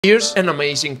Here's an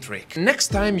amazing trick. Next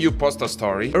time you post a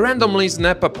story, randomly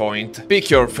snap a point,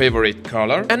 pick your favorite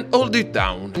color and hold it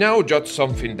down. Now jot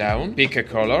something down, pick a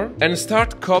color and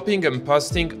start copying and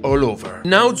pasting all over.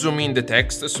 Now zoom in the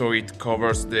text so it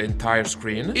covers the entire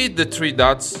screen, hit the three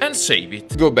dots and save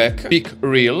it. Go back, pick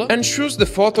Reel and choose the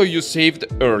photo you saved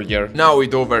earlier. Now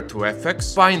head over to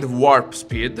FX, find Warp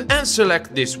Speed and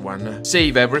select this one.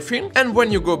 Save everything and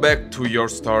when you go back to your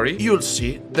story, you'll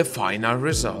see the final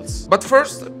results. But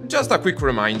first, just a quick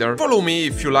reminder, follow me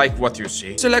if you like what you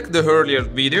see. Select the earlier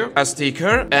video, a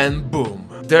sticker, and boom!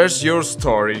 There's your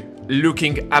story,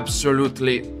 looking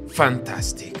absolutely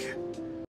fantastic.